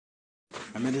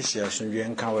Amedisia sunje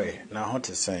nkawe na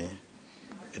hote sen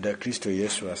da Kristo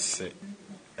Yesu ase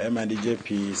ma de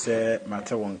JP se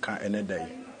mate wonka ene dai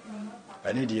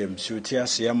ani de msuti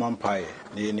ase ya mampae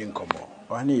na yeni nkomo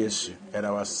wani Yesu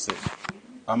era wase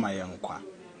ama yenkwa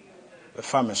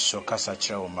befa me so kasa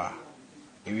kire wo ma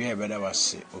ewi ebeda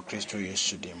wase o Kristo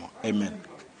Yesu demo amen.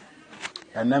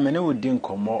 Ana me ne wodi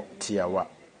nkomo tiawa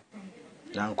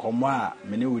na nkomo a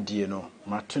me ne wodi no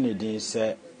mato ne din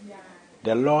se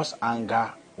the Lord's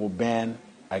anger will burn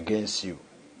against you.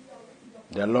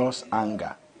 The Lord's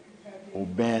anger will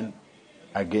burn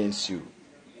against you.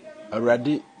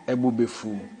 Already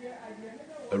ebubefu.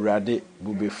 Already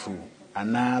bubefu.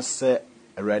 Anase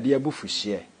already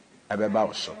ebufushie ebeba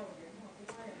oso.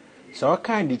 So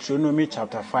kind Deuteronomy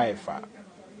chapter 5.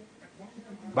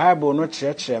 Bible no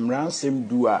church ransem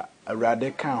du a already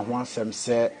kan ho asem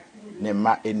se ne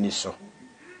ma eniso.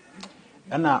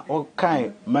 Ena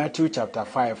okay Matthew chapter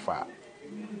 5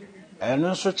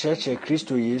 eno so cheche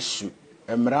Kristo Yesu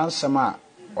emransam a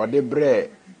ode bre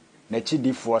na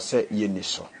chidifo se yeni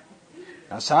so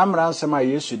na saa mransam a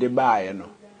Yesu de baaye no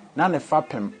na ne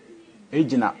fapem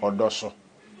ejina odo so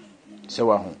se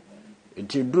wa ho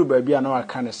enti duru ba bia na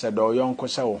waka ne se do yonko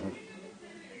se wo ho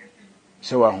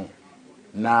se wa ho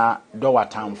na do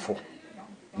watamfo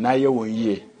na ye won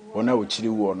yie wona wo chiri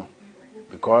wo no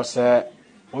because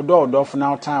odo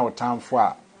funa otamfo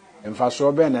a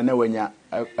emfaso be na wanya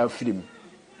afirim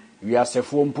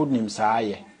wiasefo mpodnim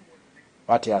saaye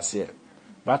what you say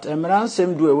but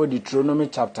emransem do e Deuteronomy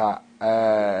chapter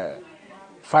 5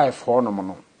 honom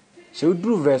no so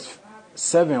do verse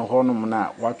 7 honom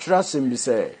na watrasem bi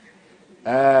say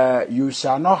you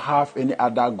shall not have any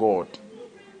other god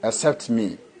except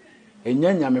me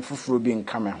enyanya me fufuro bi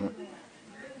nka me ho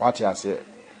what you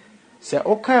say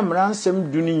oka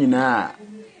emransem du ni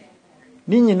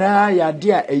nyina ya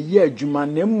de a eyi adwuma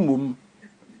na mmom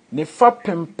ne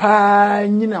fapem pa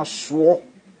nyina so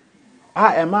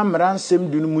a ema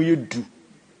mransem du no mu yedu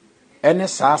ene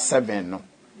saa 7 no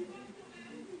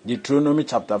Deuteronomy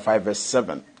chapter 5 verse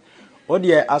 7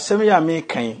 odie asem ya me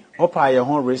kan opa ye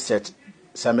ho research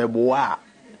sameboa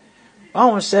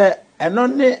a se eno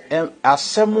ne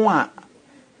asem a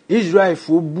Israel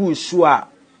fo bu su a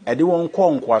ede won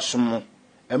konkwasom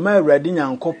ema awurade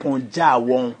nyankopon gya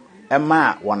won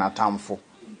ema wonatamfo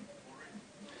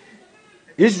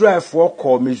Israel for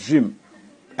call Misrim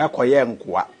ekoye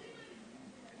nkoa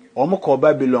omko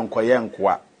Babylon koye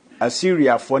nkoa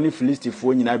Assyria for ni Philistine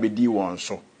for nyina bedi won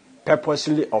so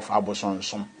purposely of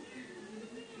abosonsom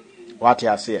what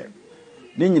you say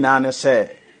ni nyina ne se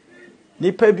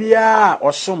nipa bia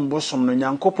osom bosom no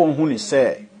nyankopon hu ni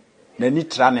se na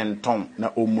nitra ne nton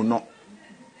na omuno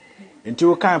nti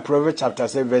wo kan Proverbs chapter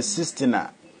 7 verse 16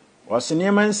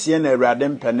 Wasiniema nsie na awurade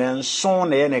mpene nson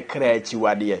na ye ne kra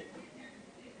achiwade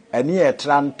ani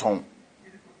etranton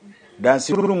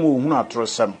dansi rumu hunu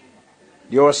atrosam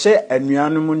de o se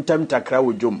anuanum ntam takra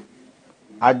wodwom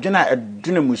adwena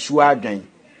edwena musuwa adwen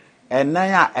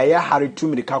enan a eye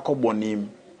haretumirika kɔbɔnim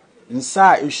nsa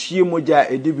a ehwie moja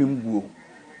edibimbuo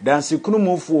dansi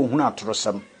kunumufu hunu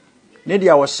atrosam ne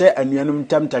dia wo se anuanum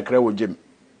ntam takra wodwom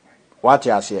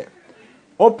wate ase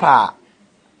opa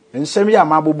nsem ya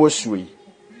mabobo suyi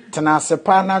tena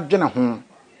sepa na dwene ho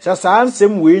se saa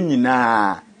nsem we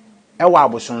nyina ewa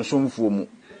abosonsomfo mu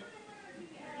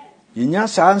yinya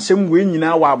saa nsem we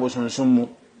nyina wa abosonsom mu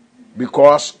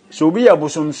because so bi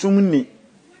abosonsom ni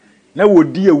na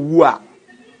wodi ewu a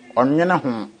onwene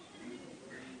ho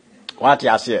what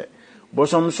ya say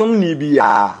bosonsom ni bi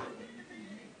ya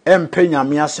empe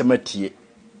nyame asematie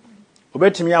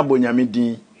obetimi abonyame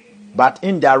din but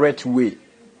indirect way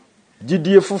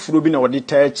Didie fufuro bi na wodi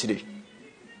taa kire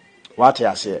what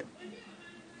you say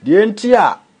die nti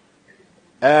a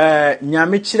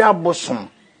nyame kire abosom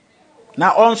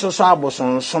na onso so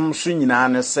abosom som so nyina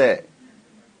ne se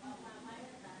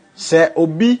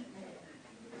obi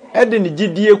ede ne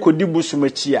didie kodi bosom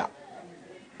achi a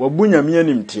wabu nyame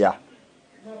animtia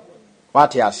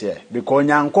what you say because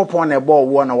nyankopon na ebo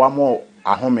wo na wamo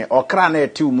ahome okra na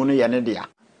etiw mu no ye ne dia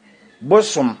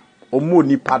bosom omo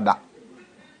nipada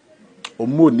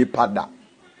omo nipada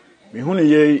mehunu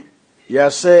ye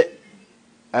yase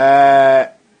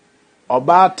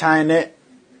oba tan ne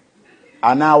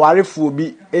ana warefo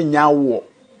bi enya wo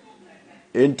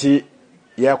enti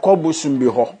ye kobusum bi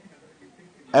ho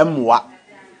emwa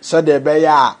so de be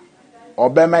ya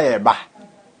obema ye ba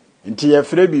enti ye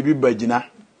frɛ bibi bagina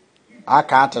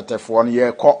aka atetefo no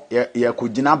ye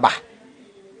kogina ba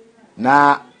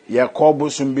na ye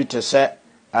kobusum bi te se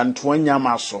anto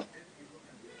nyama so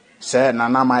se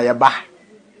nana ma ye ba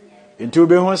enti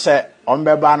obe hu se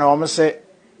ombeba na omse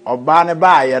oba ne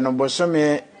ba ye no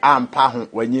bosome ampa ho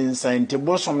wanyinsa nti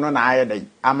bosom no na ayede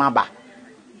amaba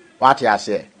what you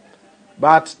say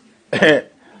but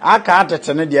aka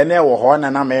atetene de na ewo ho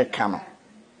na me ka no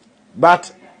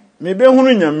but me be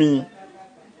hunu nyami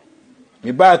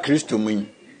me ba Kristo mu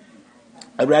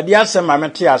awurade asema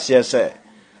mete ase se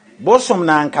bosom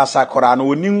na nkasa kora na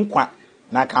oni nkwa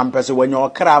na kampese wanya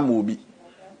okra ma obi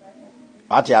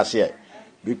what you say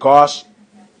because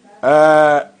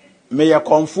me ye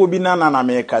konfo bi na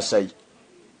me kasai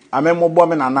amemobɔ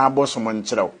me na abosom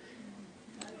nkyerɛw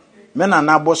me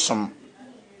na abosom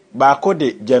ba ko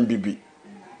de jambibi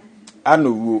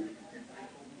anowo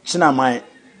chinaman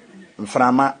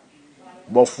mframa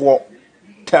bofo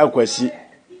takwasi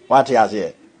wate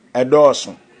ase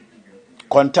edoso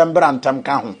contembrantam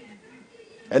ka ho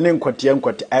ene nkote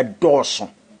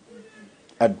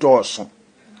edoso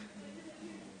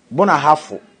bona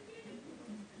hafo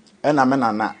ena me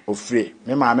na ofre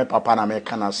me ma me papa na me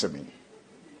kana semi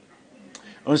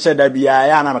onse da bia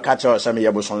ya na me ka che oseme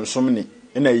ye bosonsom ni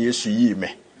ena Yesu yi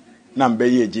me na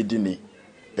mbe ye gidi ni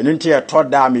enu nti e to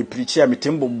da me preacher me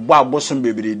tembo bo abosom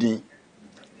bebredi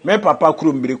me papa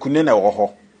kuro mbreku ne na wo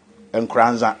ho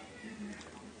enkranza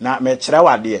na me kire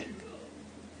wade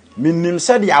minnim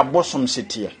se de abosom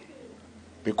setie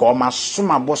because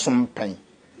masom abosom pen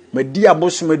medi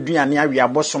abosom aduane awe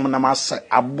abosom na mase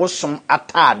abosom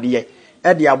atade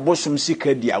e de abosom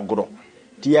sika di agoro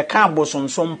ti ye ka abosom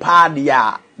so mpaade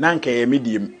a na nka ye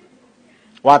mediem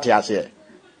what ya say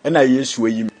ena Yesu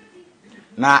ayi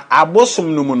na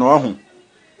abosom no mu no ho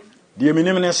de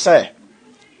minim ne se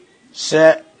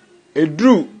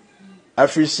edru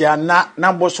afisia na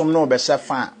abosom no be se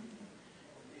fa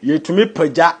yetumi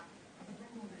pagya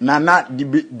na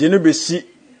de no besi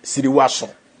siriwa so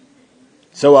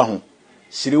se wa ho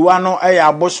siriwa no aya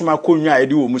abosom akonwa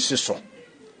edi wo musi so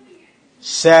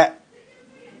se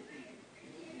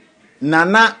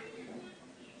nana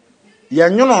ye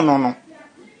nwono no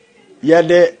ye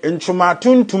de ntuma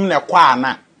tuntum ne kwa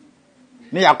na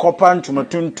ne yakopa ntuma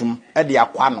tuntum e de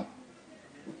akwa no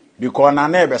because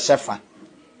nana ebe sefa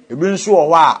ebi nso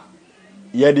wo a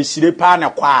ye de sirepa ne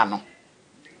kwa no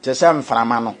tese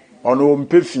mframa no ono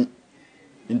mpefi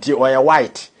nti oye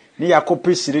white ne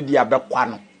yakopa sire de abekwa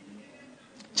no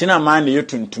china man ne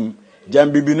yetuntum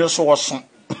jambibi no so woso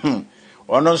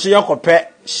ono nso yakopa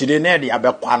sire ne de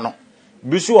abekwa no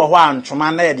bisu wo a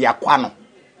ntoma na de akwa no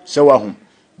se wa hu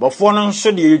bofo no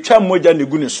nso de yetwa moja ne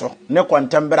gu ne so ne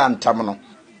kontembra ntam no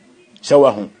se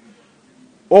wa hu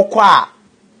okwa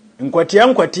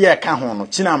nkwatie ka ho no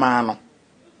china man no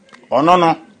ono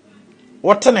no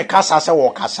wote ne kasa se wo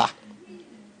kasa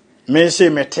me se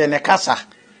mete ne kasa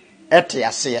ete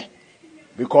ase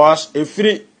because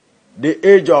every the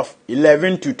age of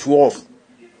 11 to 12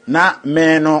 na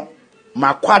me no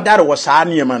makwadare wo saa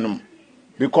niemanum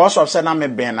because of say na me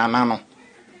ben nana no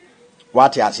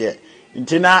what you say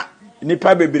ntina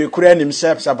nipa bebere kura nim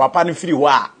se papa no firi ho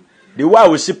a de wa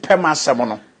wo si pema asem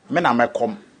no me na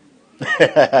mekom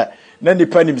na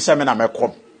nipa nim se me na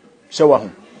mekom se wa hu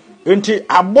nti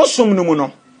abosom no mu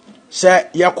no se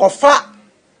yakofa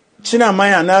china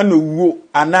man ana no wuo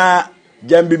ana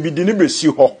jambibidi ni besi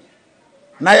ho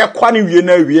na yakwa ne wie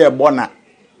na wie ebona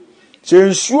se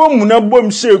nsuo mu na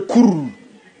bom se kuru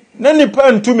na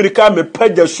nipa ntumirika me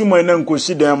pagya suma na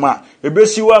nkosi dan ma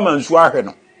ebesi wa mansu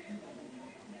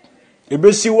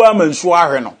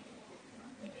ahwe no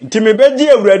nti me beji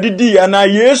awurade di ya na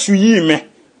Yesu yi me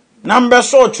na mbe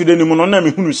so twede ni mu no na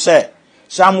me hunu se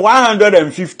Psalm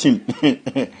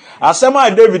 115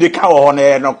 asema David ka wo ho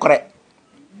na no kre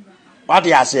what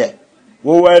you say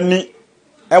wo wani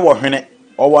e wo hwene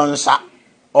o nsa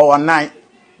o nan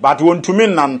but wontumi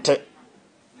nante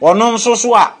ono nso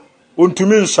so a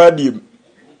ontumi nsa diem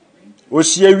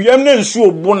osi awiam na nsu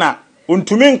obuna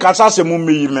ontumi nkasa se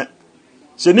mummeyime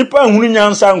se nipa hunu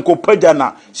nyansa nkopagya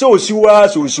na se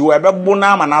osiwa ebebo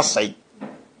na ama na sai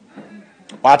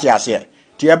what you say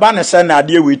ti eba ne se na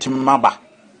ade ewi tim maba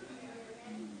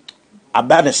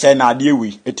aba ne se na ade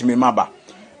ewi etimi maba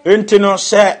enti no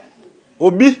se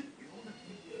obi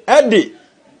edi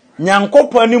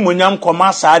nyankopon ni monyam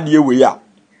koma saa ade ewi a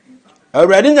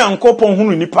awurade nyankopon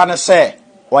hunu nipa ne se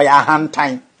oya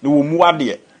hantan ne wo mu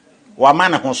ade wa ma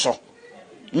ne ho so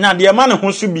na de ma ne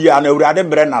ho so bia na awurade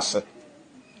bre nase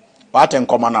waten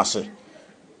koma nase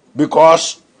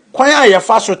because kwan a ye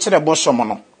fa so kire bosom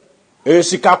no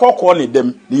esika kokko ne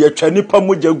dem ne yatwa nipa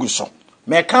mogya gu so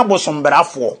me ka bosom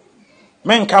brafo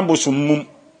men ka bosom mum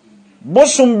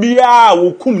bosom bia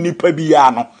wo kum nipa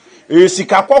bia no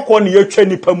esika kokko ne yatwa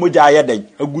nipa mogya ayedai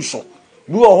agu so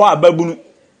bi wo ho ababunu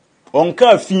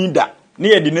onka finda ne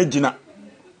ye de na gina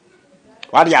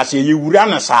What ya say you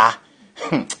wura sa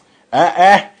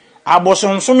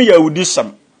abosonsom ya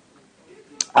wudisam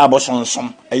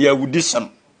abosonsom ya wudisam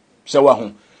se wa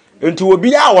ho enti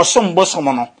obi a wosom bosom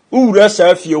no wura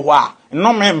sa fie ho a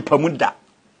no mempamuda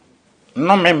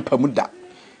na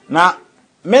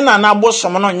me na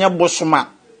bosom no nye bosom a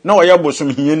na oya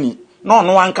bosom hiani na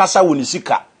ono ankasa woni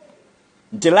sika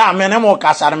ntila me ne mo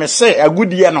kasare me se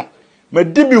agudie no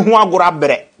madibi ho agora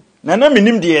bere na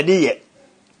menim de ye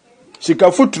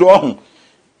sika futuro ho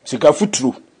sika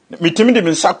futuro mitimi de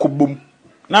mensa kobom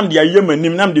nam de aye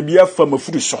manim nam de bia fa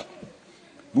mafuru so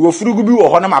bi ofurugu bi wo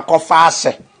ho na makofa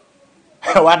ase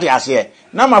wade ase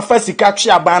na mafa sika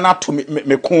twa aban na to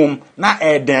me kom na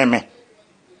eden me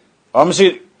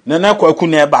omsi na kwaku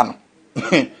na eba no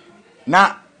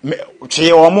na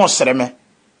twe o mo sere me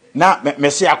na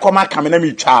me se akoma kame na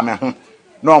me twa me ho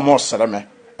na o mo sere me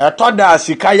etoda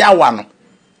sika yawa no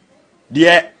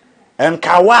de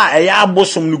enkawa eya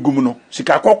abosom no gum no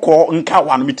sika kokko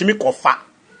nkawa no mitimi kofa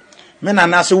me na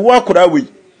na se wo akura we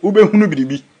wo behunu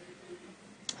biribi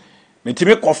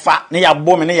mitimi kofa ne ya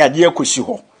bo me ne ya de akosi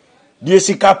ho de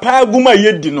sika pa guma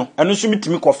yedi no eno so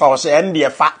mitimi kofa wo se en de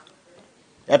fa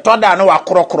etoda no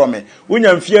wakorokoro me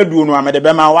wonya mfie aduo no amede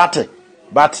be ma wate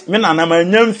but me na na ma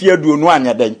nya mfie aduo no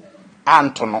anyeden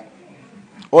anto no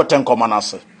o tenkomo na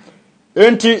se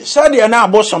enti sade na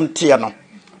abosom tie no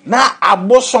na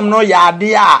abosom no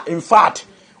yade a in fact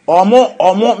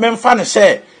omo memfa ne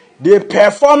say they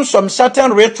perform some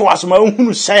certain rituals ma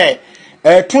hunu say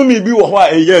tumi bi wo ho a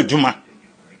eye adwuma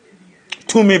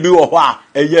tumi bi wo ho a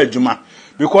eye adwuma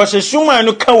because suma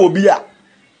no ka obi a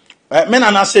me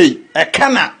na say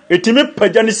kana etimi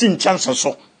pagya ne sin chance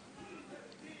so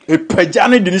pagya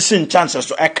ne de ne sin chance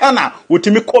so kana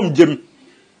otimi kom gem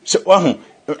se wahu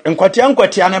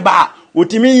nkwatia ne ba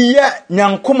otimi ye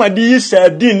nyankomadi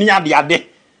sadin ni ade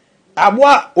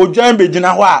aboa odwan begina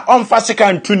ho a onfa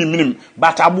sika ntu ni minim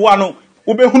but aboa no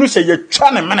ubehunu se ye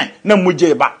twa ne mene na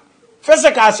muje ba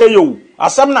physical say yo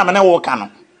asam na mene wo ka no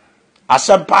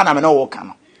asam pa na mene wo ka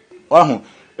no wahu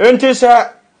enti se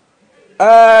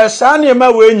sane ma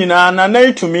we nyina na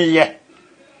naitumi ye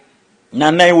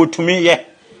na nai wotumi ye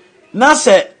na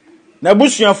se na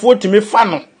busuafo timi fa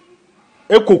no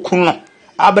ekoku no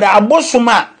abra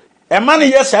abosoma emane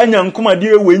yes anya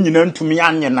nkumade we nyina ntumi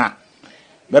anye na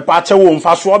be pache wo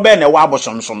mfa so be na wa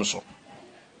abosomsom so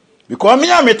because me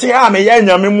amete ha me ya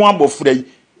nyame mu abofra yi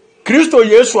Kristo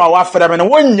Yesu a wa frɛ me no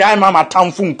wonnyai ma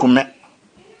matamfo nkume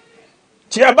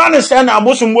ti eba ne se na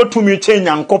abosom wotumi che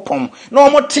nyankopon na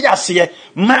omo te ase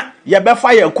ma ye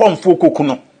befa ye komfo koku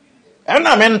no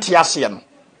ena me nte ase no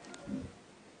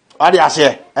ade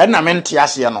ase ena me nte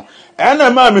ase no ena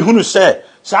ma me hunu se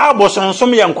sa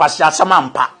abosonsom ye nkwase asem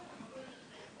ampa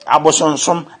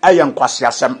abosonsom aye nkwase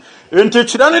asem enti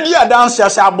kira ne di adanse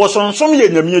ase abosonsom ye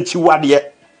nyame achiwade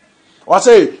o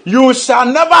say you shall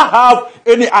never have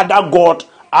any other god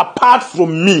apart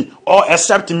from me or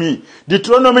except me.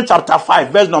 Deuteronomy chapter 5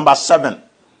 verse number 7.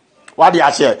 What do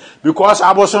you say? Because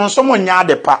abosonsom nya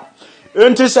de pa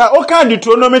enti say okay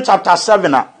Deuteronomy chapter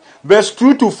 7 verse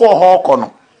 2 to 4 ho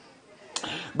kono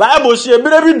Bible say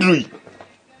ebere bi dru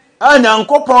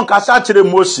anyankopon kasa kire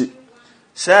Mose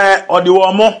say odi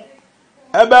wo mo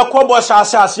ebe kobo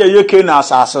sase yeke na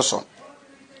asase so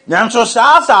nyanso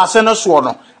sase no so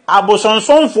no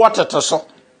abosonsomfo tete so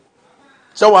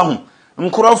se wa hu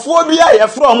nkurofo bi a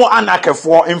yefro omo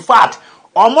anakefo in fact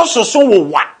omo soso wo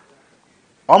wa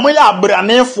omo ya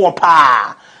abranefo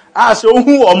pa a se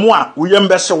ohu omo a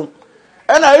uyembehyew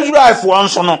ena Israelfo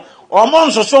onso no omo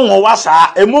nsoso wo wa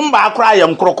saa emumba akra ye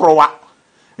nkrokrowa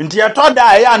nti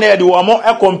etoda ya na ede omo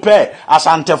e compare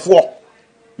asantefo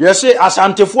yesi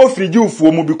asantefo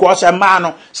frigiwfo mu because e ma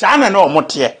no saa na omo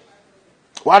te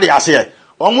what you say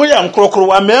omo ye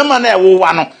nkrokrowa mema na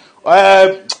ewowa no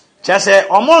chese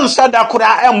omo nsada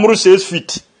kura emru 6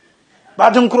 feet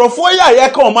but nkrofo ya ye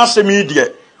ka omo asemi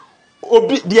de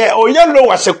obi de oyelo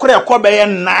wase kura ekobe ye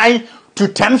 9 to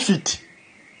 10 feet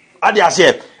ade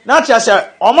ase na chese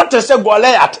omo tese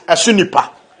Goliath asunipa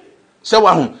se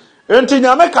wa hu enti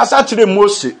nyame kasa kire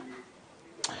Mose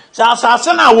sa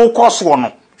asase na wo koso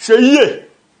no hwe yie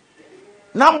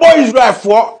na boy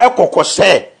Israelfo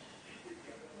ekokose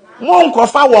mo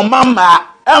nkofa wo mama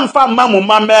emfa mamu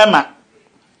mama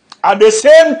at the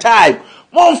same time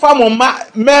mo mfa mo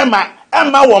mema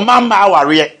emma wo mama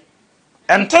aware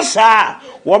ente saa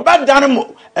wo badan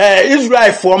mo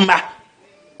Israel fo ma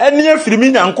eni afirimi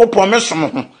nyankopon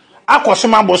mesom ho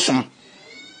akosom abosom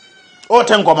o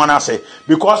tenkomo na say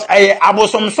because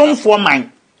abosom fo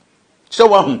man so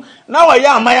wa hu na wa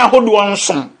ya amaya hodo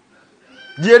nsom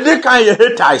de kan ye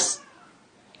Hittites,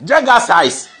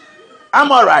 Jegassites,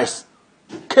 Amorites,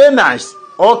 Canaanites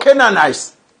or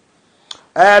Canaanites,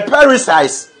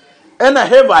 Perizzites, and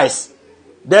Hivites.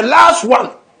 The last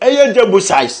one,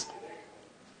 Jebusites.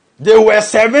 They were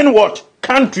 7 what?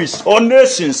 Countries or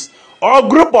nations or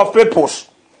group of peoples.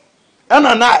 And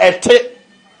now a te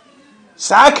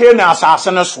Sakena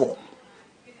Sassanaso.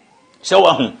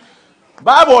 So,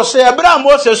 Bible say, Abraham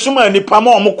was a summer in the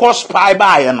Pamo cost spy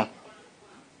by.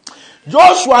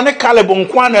 Joshua ne Calebon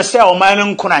Kwana sell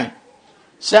man crying.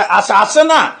 Say,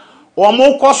 Assassina or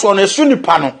more cost on a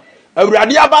sunipano. A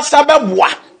radia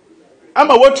basababwa. I'm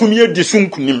a what to me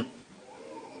disunkunim.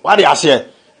 What do I say?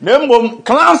 Nembo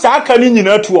clans are canning in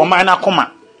to a minor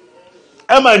comma.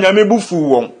 Emma Yamibufu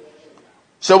won.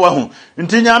 So,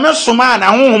 Intinyame Suman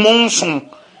and Monson.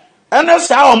 And that's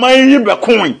how my Yiba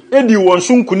coin. Eddie won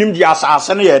soon kunim the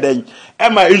assassin day.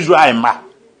 Emma Israel ma.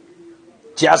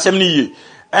 Tiasemni.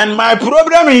 And my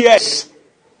problem is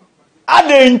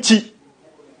Adenti.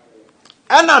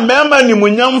 And a member ni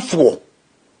munyam for.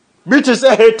 Bitches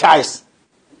a Hittites.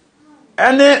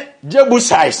 And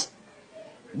Jebusites.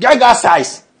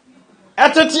 Gagasites.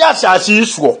 Etatia Sasi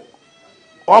swore.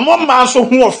 Or more man so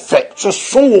who effect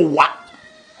so what.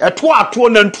 A 2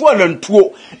 and 2 and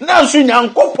 2. Now, soon young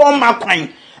copon my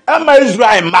quine. Emma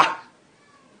Israel ma.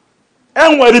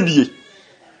 And what it be?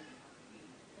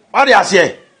 What do I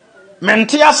say?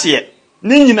 Mentiasie,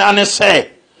 Nina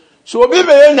say. So be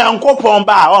very young copon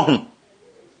bar on.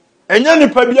 And any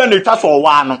pabian the task or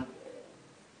one.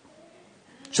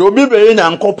 So be very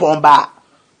young copon bar.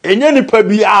 And any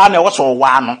pabian was or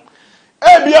one.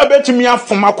 Be a bet me up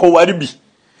for my co-waribi.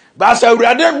 But I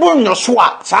rather bone your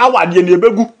swat, sour dear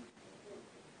nebegu.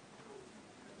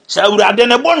 So rather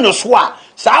than a bone your swat,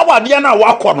 sour diana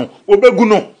wakono,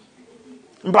 obeguno.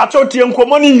 But what you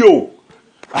common you?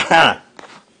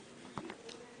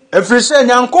 If you say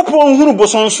young couple who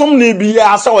was on some be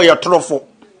a saw your truffle.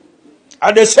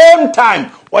 At the same time,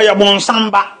 while you're born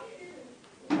samba.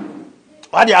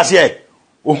 What do you say?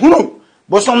 Who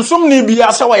was on some be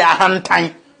a saw your hand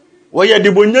time, where you're the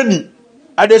bunyani.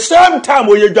 At the same time,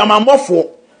 where you jam a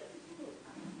muffle.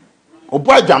 Oh,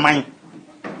 boy, Jamine.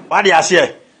 What do you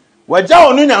say? Where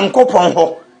down in and coupon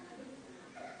ho.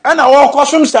 And I walk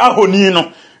custom star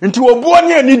honino into a boy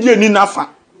near Nidian enough.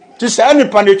 To say any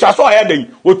pandit or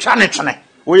heading, or chanechane,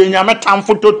 or in your metam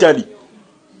for totally.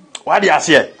 What do you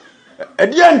say? A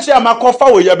dear and say, my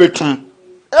coffer with your betum.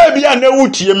 Ebia no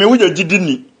wuti me with your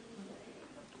didini.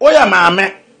 Oh, ya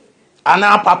mamma. And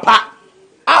our papa.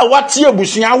 Ah, what's your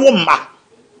bushia womma?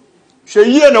 She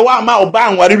ye no one ma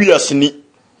oban wari asini.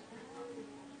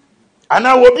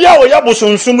 Ana wo bia wo yabo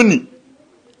sonsum ni.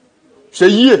 She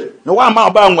ye no one ma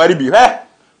oban wari bi.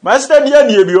 Master dia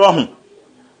die bi wo ho.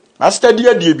 Master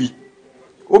dia die bi.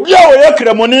 Obi a wo ye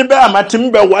kremoni be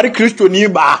amatim be wari Kristo ni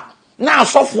ba. Na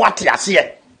asofo atiase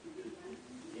ye.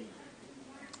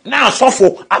 Na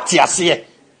asofo atiase ye.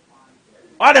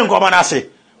 Ode nkoma na se.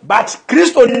 But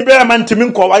Kristo ni be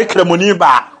amatim nko wari kremoni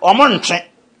ba. Omo ntwe.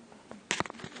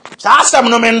 Sasam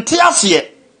no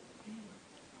mentiasie.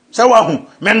 Se wa hu,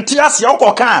 mentiasie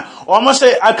okoka, omo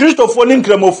se a Christopher ni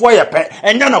nkremofo ye pe,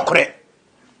 enye no kore.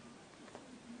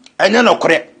 Enye no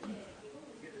kore.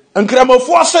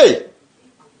 Nkremofo se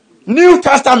New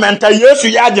Testament Yesu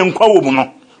ya je nkwa wo mu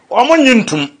no. Omo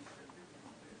nyintum.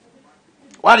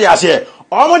 What do you say?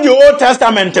 Omo the Old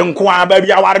Testament nkwa ba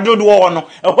bia wardodo wo no.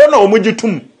 Eho na omo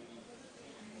gitum.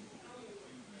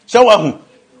 Se wa hu,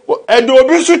 edo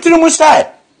obi sutiri mu sai.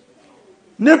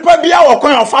 Nipa bia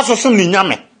wakon ofa sosom ni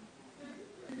nyame.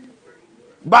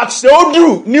 But so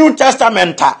do New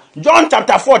Testament John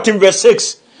chapter 14 verse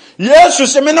 6. Yesu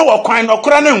se me ne wakon no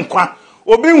kora ne nkwa.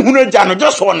 Obi nhunu agya no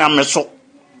just on am so.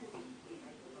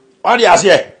 What do you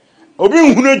say? Obi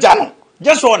nhunu agya no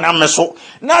just on am so.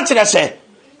 Na kire se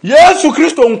Yesu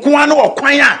Kristo nkwa ne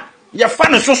wakon a ye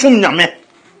fa ne sosom nyame.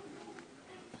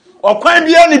 Okwan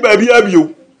bia ni ba bia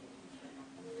bio.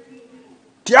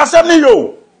 Ti asem ni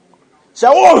yo. So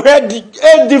all had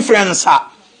a difference.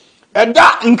 And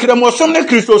that in Cremosom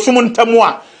Christosum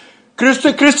Tamua.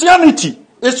 Christianity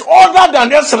is older than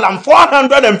Islam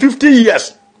 450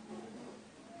 years.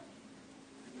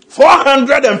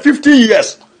 450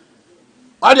 years.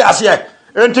 What do you say?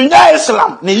 And in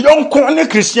Islam, ni don't call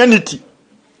Christianity.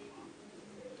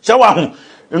 So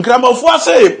in Cremofor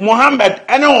say Muhammad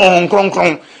and on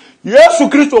Kron. Yes,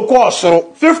 Christo course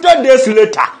 50 days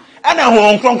later. And a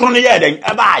Hong Kong yeding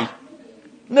a bye.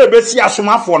 No besi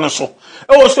asuma for no so.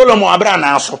 E wo Solomon abra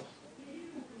na so.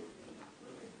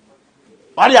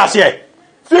 What do you say?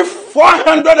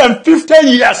 450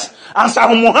 years and Sir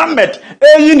Muhammad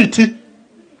unity.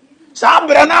 Sa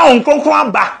abra na on kronkron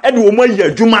aba e de wo mayi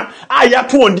adwuma aya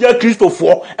to on dia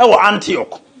Christopher e wo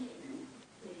Antioch.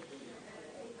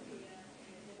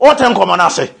 Oten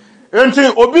komanase.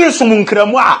 Enti obi sum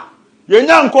nkremu a ye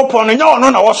Nyankopon nya ono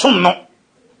na wosom no.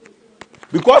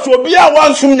 Because obi a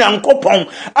wan sum Nyankopon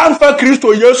amfa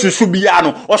Kristo Yesu su bia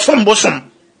no osom bosom.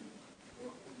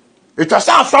 Etwa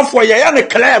sa afafo ye ya ne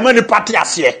kla ma ni pati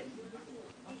ase.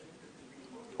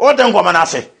 Oten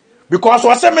komanase. Because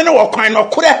wase me ne wo kwan no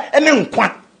kore ene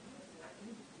nkwa.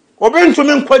 Obi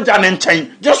ntumi nkwaja ne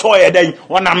nkyɛn just so yɛ dan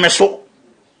wona me so.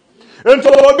 Ento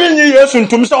obi nyi Yesu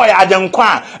ntum sɛ ɔyɛ agyenkwa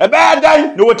a ɛbɛyɛ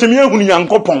dan na wotumi ehunu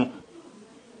Nyankopɔn.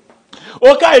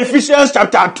 Oka Ephesians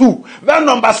chapter 2 verse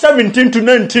number 17 to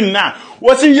 19 na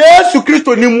wɔsi Yesu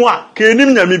Kristo ni mu a ka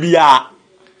enim nyame bia.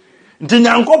 Nti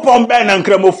Nyankopɔn bɛn na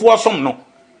nkramofo som no.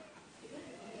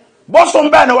 Bosom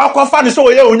bɛn na wakɔfa ne sɛ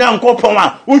ɔyɛ Onyankopɔn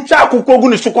a utwa akokogu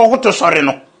ne so kɔhoto sɔre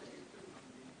no.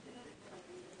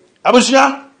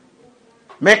 Abusua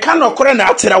meka no kore na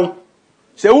akyerɛw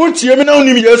se wontie me na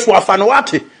onim Yesu afa no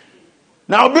wate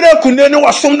na obere kunne ne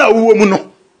wasom na wuwo mu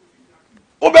no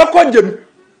obekɔgyem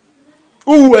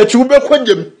uwu achi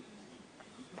obekɔgyem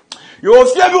yo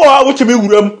ofie bi wa wotumi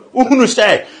wuram uhunu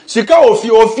sɛ sika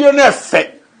ofie na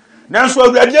efe nanso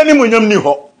awurade ni munyam ni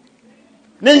hɔ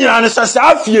ne nyina ne sɛ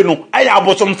afie no ayɛ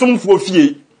abosomsomfo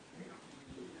fie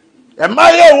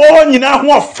emaye wo hɔ nyina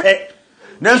ho ɔfɛ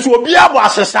nanso obi abo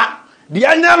asesa the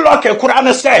anya lock e kura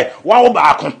ne say wa wo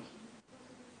baako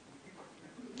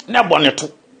na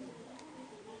boneto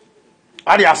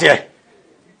ari ase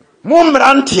mo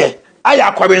mrantie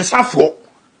aya kwabensafo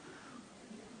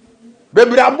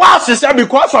bebira bo asese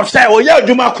because of say oya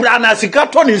adwuma kura na sika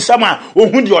to ni nsama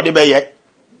ohun de ode beye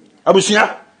abusua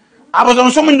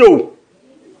abosonsom nyo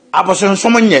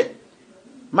abosonsom nye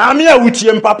maami a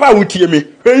wutie mpapa a wutie me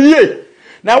heye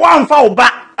na wamfa wo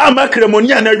ba amakremoni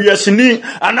na wiasini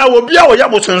ana obi a woya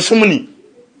bosonsom ni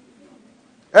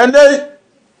ende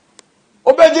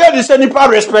obedie di se nipa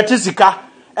respect sika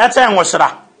eten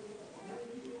wosra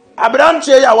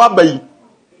abrantie ya wabai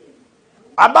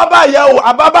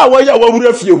ababa wo ya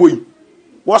wawura fie hoyi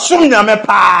wosom nyame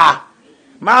pa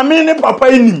maami ne papa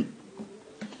ini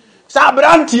sa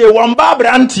abrantie womba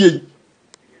abrantie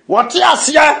wote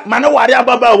asia mane ware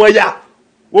ababa wo ya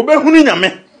obehunu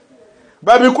nyame.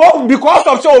 But because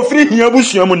of so free here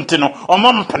busuamu ntino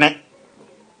omompene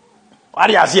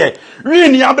wari ase wi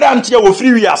ni abrantie wo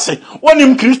free wi ase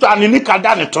wonim Kristo anini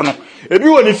kada ne to no ebi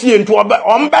woni fie nto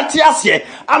ombete ase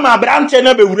ama abrantie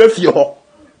na bewura fie ho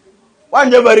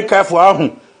wanye very careful ahu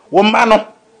wo ma no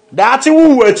daati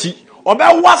wuwu achi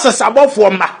obewa sesabofo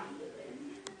ma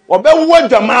obewa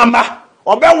dwamama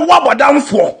obewa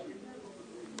bodamfo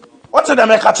wote da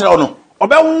me ka kire no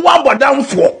obewa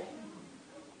bodamfo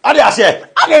ade ase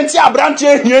agenti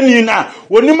abrantie hiani na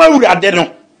onima wurade no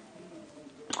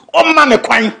omma ne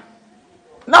kwan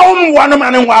na omwa no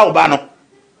mane nwa oba no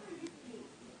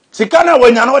sika na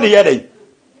wanya no de yede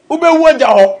ubewu agya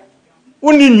ho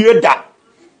uni nwie da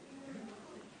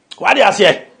ade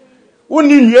ase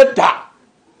uni nwie da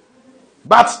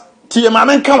but tie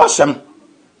mame nka wasem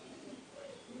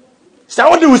sa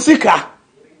wode usika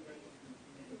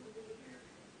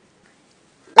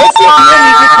esi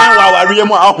ni di kan wa ware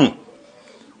mu ahu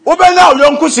obenya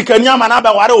oyonku sikani amana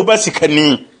ba ware oba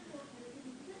sikani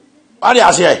ari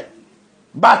ase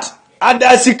but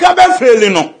adasika be feli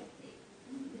no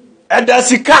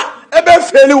adasika e be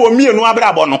feli wo mienu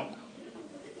abrabo no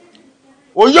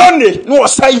oyone no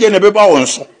osaye ne beba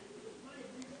wonso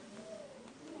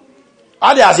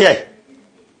ari ase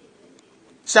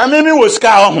samimi wo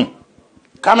ska ahu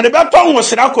kamede beton wo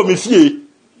sira komifie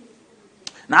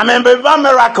na membe ba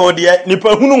miracle de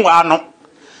nipa hunu wa no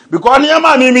because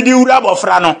niam me di wura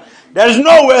bofra no there is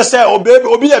no way say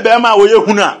obi e be ma wo ye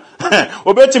hunu a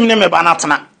obetim ne me ba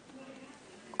natena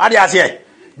ade ase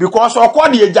because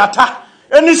okode ejata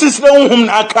eni sisire honhom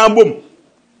na aka bom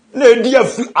na edi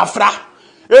afra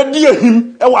edi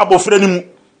ehim e wa bofra ni mu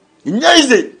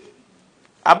nyeize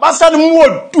abasa ni mu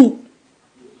odu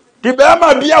di be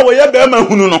ma bia wo ye be ma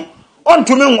hunu no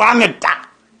ontumi nwa ne da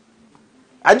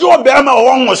aje obema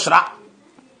wonwosra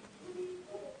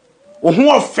ohun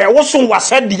ofe woso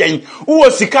wasadian wo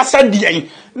sika sadian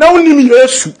na onim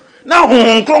Yesu na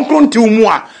honhon kronkron ti mu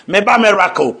a me ba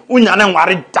miracle unya ne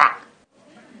nware da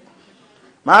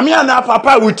maami ana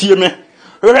papa wutie me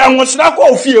hwe nwosra ko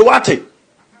ofie wate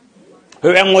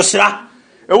hwe nwosra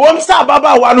ewom sa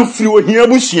baba wa no firi ohia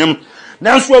busuam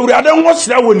nanso awurade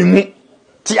nwosra woni mu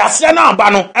ti ase na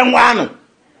aba no enwa no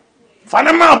fa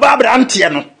na ma ba brantie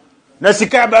no na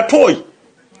sika betoy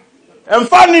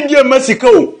emfa ni die masika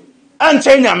o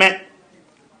anche nyame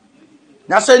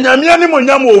na se nyame ni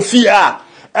monyam ofi a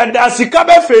eda sika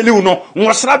be feliu no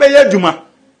nwosra be yaduma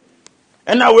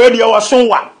ena we die woso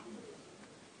wa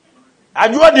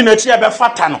adwo di na chi ebe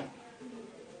fata no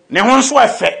ne ho nso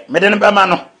efe me de ne be ma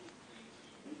no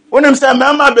wonim se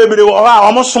mema bebre wo ha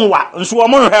o mo so wa nso o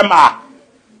mo hwe ma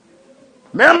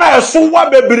mema eso wa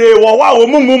bebre wo wa o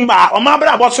mumu ma o ma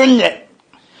bra bo so nye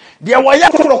de wo ye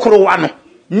korokoro wa no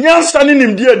nyansa ne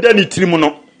nim de da ni tirim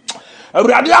no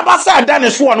awurade abasa da ne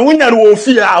so no wunyare wo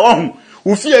fie a wo hu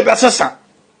wo fie be sesa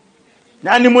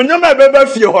na ni monyama be ba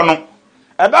fie ho no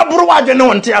ebe buru waje ne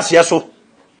wonte ase so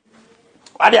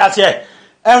wade ase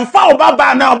emfa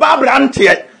obaba na obabra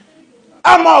nte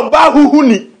ama oba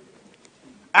huhuni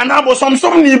anabo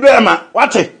somsom ni be ma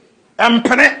wate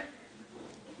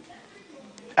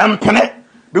empene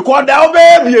because da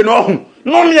obebie no hu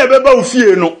no me be ba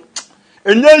ofie no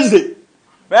enyeze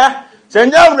be se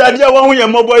nya awurade a wo hu ye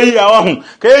mobo yi a wo hu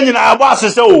ka yenyina abo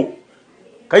asese o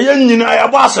ka yenyina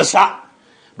abo asesa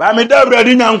ba me da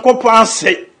awurade nyankopon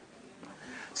ase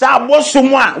sa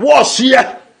abosom a wo hye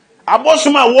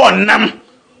abosom a wo nam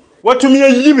watumi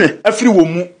yime afiri wo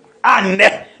mu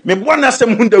anne me bona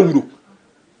sem hu da wuro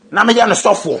na me ya no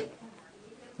sofo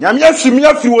nyame afimi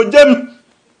afiri wo dem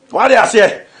wade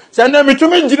ase se na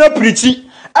mitumi gina prichi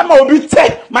ama obi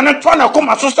te mana to na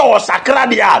koma so so sakra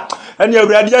dia ani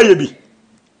awurade aye bi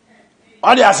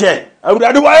wade ase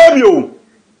awurade waye bi o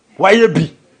waye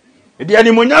bi de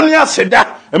ani monyam ne aseda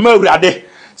ama awurade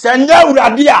se nya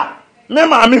awurade a me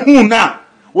ma me hu na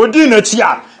wodi na chi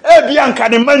a ebia nka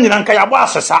ne manyina nka yabo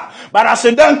asesa bara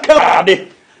aseda nka awurade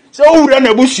se owura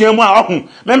na busuam a ohu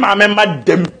me ma me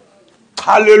madem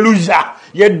hallelujah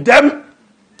ye dem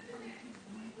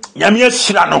yamye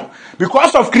shira no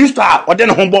because of Christa ode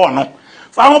ne ho bo no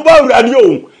fa ho bo awurade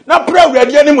o na pra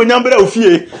awurade ni monyam bra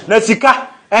ofie na sika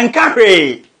enka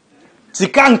hwe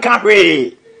sika nka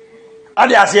hwe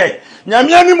ade ase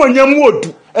nyamye ni monyam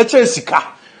odu eche sika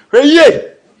hweye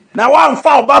na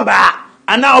wamfa obaba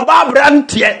ana obabra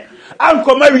ntie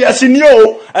ankoma wiase ni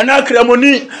o ana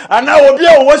kramoni ana obi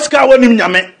o wosika wonim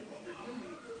nyame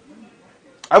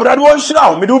awurade won shira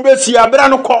o me do besi abra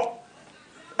no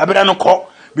kɔ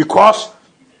because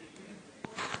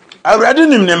awurade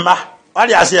nim ne mma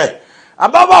wade ase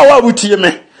ababa wa butie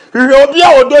me hwehwe obi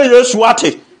a odo Yesu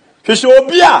ate hwehwe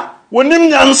obi a wonim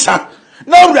nyansa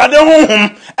na awurade honhom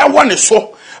ewo ne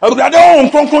so awurade honhom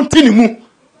kronkron tini mu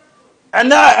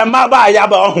ana ema ba ya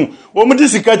ba ho wo mu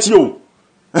disika ti o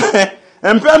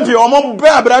empempe o mo be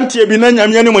abrantie bi na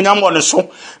nyame ne monyam wo ne so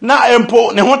na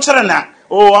empo ne ho kire na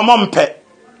o o mo mpe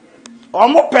o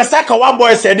mo pesa ka wa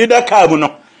boys e dida ka bu no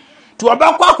to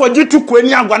obakwa akwaji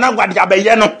tukwani agwana gwade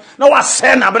abeye no na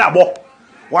wase na brabo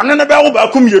wonne ne be wo ba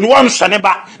kumienu won hwene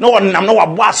ba na wonnam na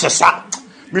wabo asesa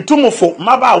bitumufo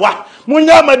mabawa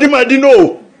munya madimadi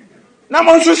no na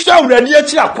mo nso hwa awurade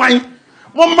achi akwan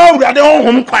mo ma awurade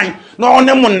honhom kwan na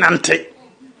one mo nante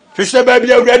hwehwe ba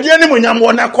bia awurade ani munyam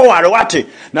wo na kɔware wate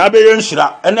na abeye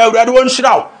nhyira na awurade won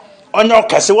hyira onye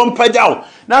okese won pagyaw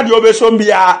na de obeso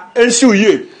bia ensi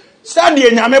uye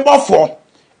stade nyame bɔfo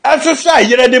ɛhwehwe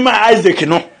yere de ma Isaac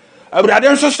no awurade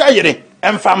nhwehwe yere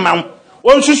emfamam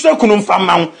onhwehwe kunu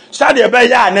mfamam stade be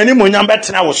ya na ni munyam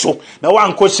betena wo so na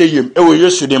wankɔ seyem ewo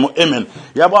Yesu dem amen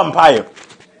yɛbɔ mpae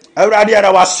awurade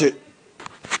ara wase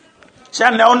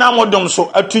sɛ na ona modom so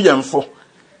atu yemfo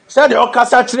stade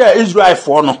okasa kire Israel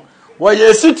fo no wo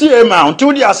ye city ema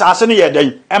until di asase ne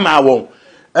yɛdan ema won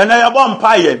ɛna yɛbɔ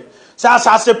mpae sɛ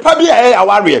asase pa bi a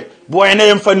aware boy na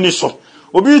yemfa ni so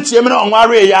obi tie me na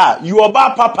onware ya you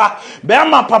oba papa be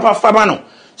ma papa fama no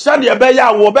sade be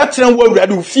ya wo betren wo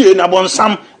awurade fie na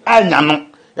bonsam anya no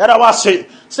yara wase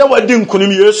se wadi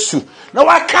nkunim Yesu na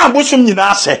waka abosom nyina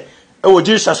ase e wo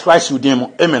Jesus Christ udin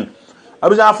mo amen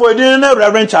abuzafo edin na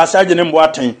Reverend Charles agene mbo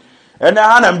aten ena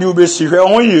hanam bi ubesi hwe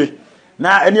ho yie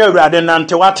na eni awurade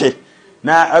nante wate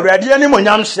na awurade ani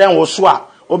monyam hyerɛn wo so a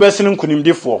obesi nkunim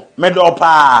difo medo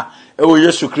pa e wo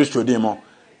Yesu Kristo din mo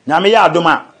nyame ya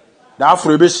adoma da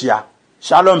afro besia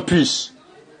shalom peace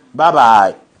bye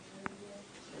bye.